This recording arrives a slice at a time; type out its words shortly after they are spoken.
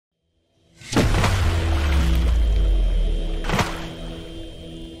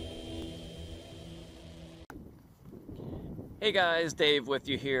Hey guys, Dave with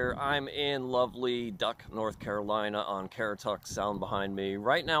you here. I'm in lovely Duck, North Carolina on Caratuck Sound behind me.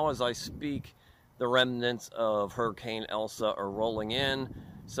 Right now as I speak, the remnants of Hurricane Elsa are rolling in,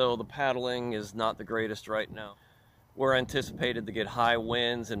 so the paddling is not the greatest right now. We're anticipated to get high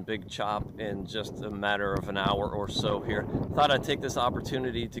winds and big chop in just a matter of an hour or so here. Thought I'd take this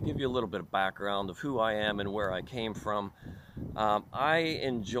opportunity to give you a little bit of background of who I am and where I came from. I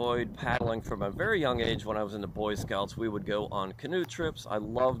enjoyed paddling from a very young age. When I was in the Boy Scouts, we would go on canoe trips. I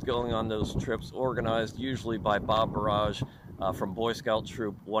loved going on those trips, organized usually by Bob Barrage from Boy Scout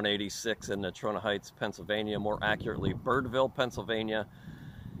Troop 186 in Natrona Heights, Pennsylvania, more accurately Birdville, Pennsylvania.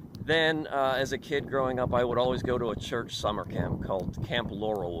 Then as a kid growing up, I would always go to a church summer camp called Camp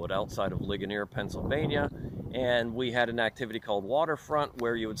Laurelwood outside of Ligonier, Pennsylvania. And we had an activity called Waterfront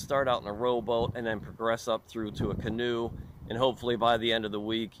where you would start out in a rowboat and then progress up through to a canoe. And hopefully by the end of the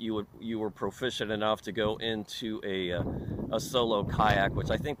week, you were proficient enough to go into a solo kayak,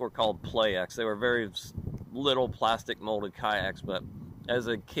 which I think were called Play-X. They were very little plastic molded kayaks, but as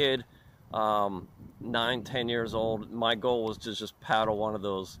a kid, 9, 10 years old, my goal was to just paddle one of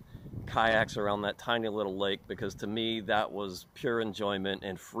those kayaks around that tiny little lake, because to me that was pure enjoyment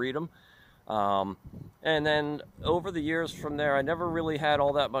and freedom. And then over the years from there, I never really had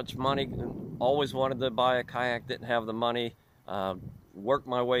all that much money. Always wanted to buy a kayak, didn't have the money. Worked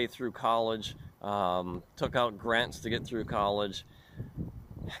my way through college, took out grants to get through college,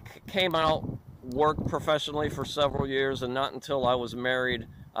 came out, worked professionally for several years, and not until I was married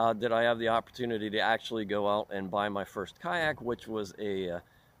did I have the opportunity to actually go out and buy my first kayak, which was a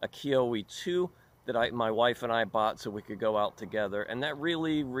Kiowa 2 that my wife and I bought so we could go out together. And that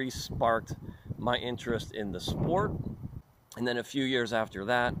really re-sparked my interest in the sport. And then a few years after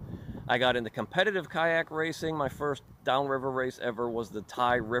that, I got into competitive kayak racing. My first downriver race ever was the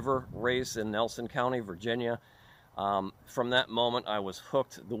Tye River race in Nelson County, Virginia. From that moment, I was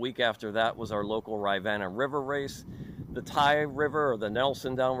hooked. The week after that was our local Rivanna River race. The Tye River, or the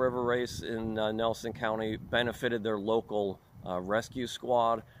Nelson Downriver race in Nelson County, benefited their local rescue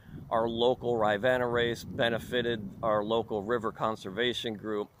squad. Our local Rivanna race benefited our local river conservation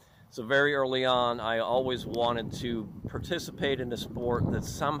group. So very early on, I always wanted to participate in a sport that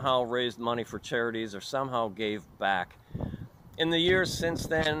somehow raised money for charities or somehow gave back. In the years since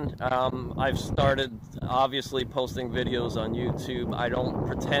then, I've started obviously posting videos on YouTube. I don't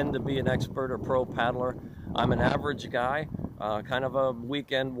pretend to be an expert or pro paddler. I'm an average guy, kind of a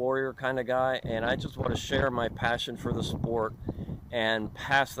weekend warrior kind of guy, and I just want to share my passion for the sport and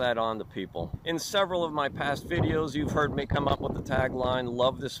pass that on to people. In several of my past videos, you've heard me come up with the tagline,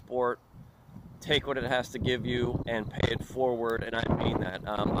 love the sport, take what it has to give you, and pay it forward, and I mean that.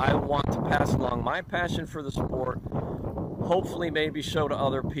 I want to pass along my passion for the sport, hopefully maybe show to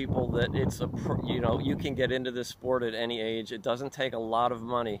other people that it's you can get into this sport at any age. It doesn't take a lot of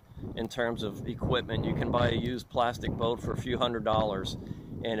money in terms of equipment. You can buy a used plastic boat for a few $100s,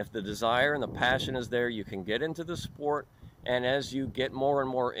 and if the desire and the passion is there, you can get into the sport. And as you get more and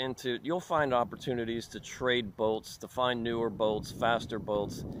more into it, you'll find opportunities to trade boats, to find newer boats, faster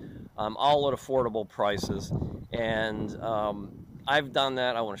boats, all at affordable prices. And I've done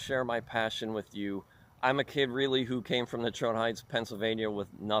that. I want to share my passion with you. I'm a kid really who came from Natrona Heights, Pennsylvania with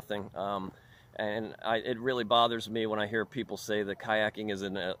nothing. It really bothers me when I hear people say that kayaking is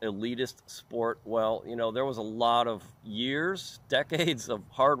an elitist sport. Well, there was a lot of years, decades of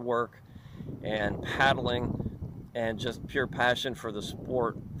hard work and paddling and just pure passion for the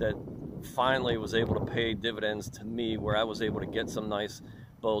sport that finally was able to pay dividends to me, where I was able to get some nice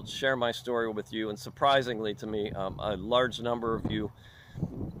boats, share my story with you. And surprisingly to me, a large number of you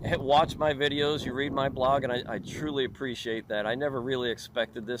watch my videos, you read my blog, and I truly appreciate that. I never really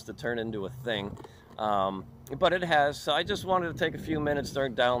expected this to turn into a thing, but it has. So I just wanted to take a few minutes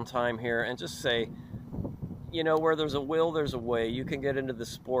during downtime here and just say, where there's a will, there's a way. You can get into the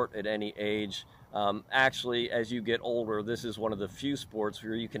sport at any age. Actually, as you get older, this is one of the few sports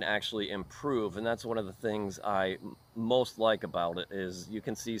where you can actually improve, and that's one of the things I most like about it, is you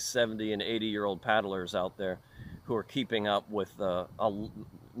can see 70 and 80-year-old paddlers out there who are keeping up with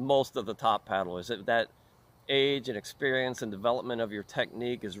most of the top paddlers. That age and experience and development of your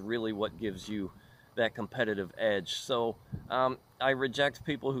technique is really what gives you that competitive edge. So I reject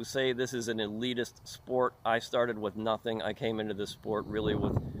people who say this is an elitist sport. I started with nothing. I came into this sport really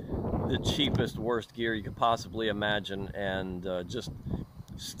with the cheapest, worst gear you could possibly imagine, and just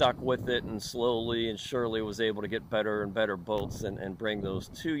stuck with it, and slowly and surely was able to get better and better boats and bring those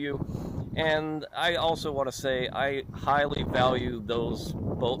to you. And I also want to say I highly value those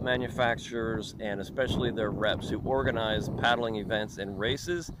boat manufacturers, and especially their reps who organize paddling events and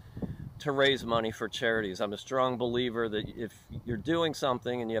races, to raise money for charities. I'm a strong believer that if you're doing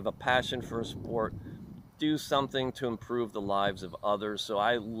something and you have a passion for a sport, do something to improve the lives of others. So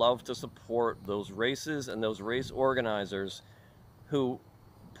I love to support those races and those race organizers who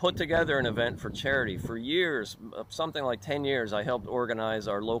put together an event for charity. For years, something like 10 years, I helped organize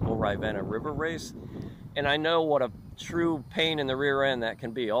our local Ravenna River race. And I know what a true pain in the rear end that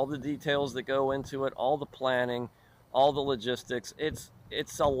can be. All the details that go into it, all the planning, all the logistics, it's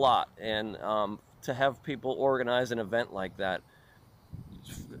a lot. And to have people organize an event like that,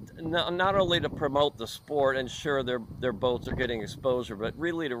 not only to promote the sport and sure their boats are getting exposure, but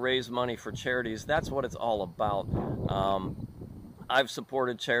really to raise money for charities, that's what it's all about. I've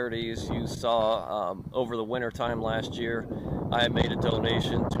supported charities. You saw over the winter time last year, I made a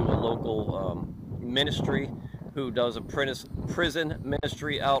donation to a local ministry who does a prison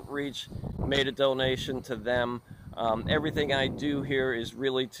ministry outreach, made a donation to them. Everything I do here is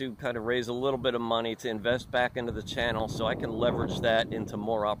really to kind of raise a little bit of money to invest back into the channel so I can leverage that into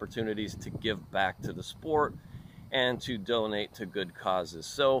more opportunities to give back to the sport and to donate to good causes.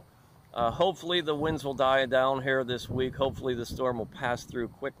 So hopefully the winds will die down here this week. Hopefully the storm will pass through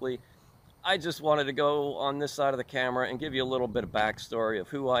quickly. I just wanted to go on this side of the camera and give you a little bit of backstory of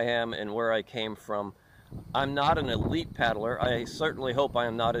who I am and where I came from. I'm not an elite paddler. I certainly hope I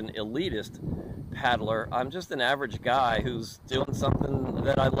am not an elitist paddler. I'm just an average guy who's doing something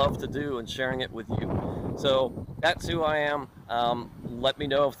that I love to do and sharing it with you. So that's who I am. Let me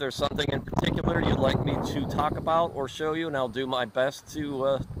know if there's something in particular you'd like me to talk about or show you, and I'll do my best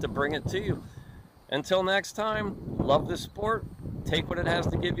to bring it to you. Until next time, love this sport, take what it has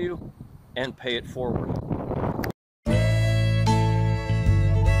to give you, and pay it forward.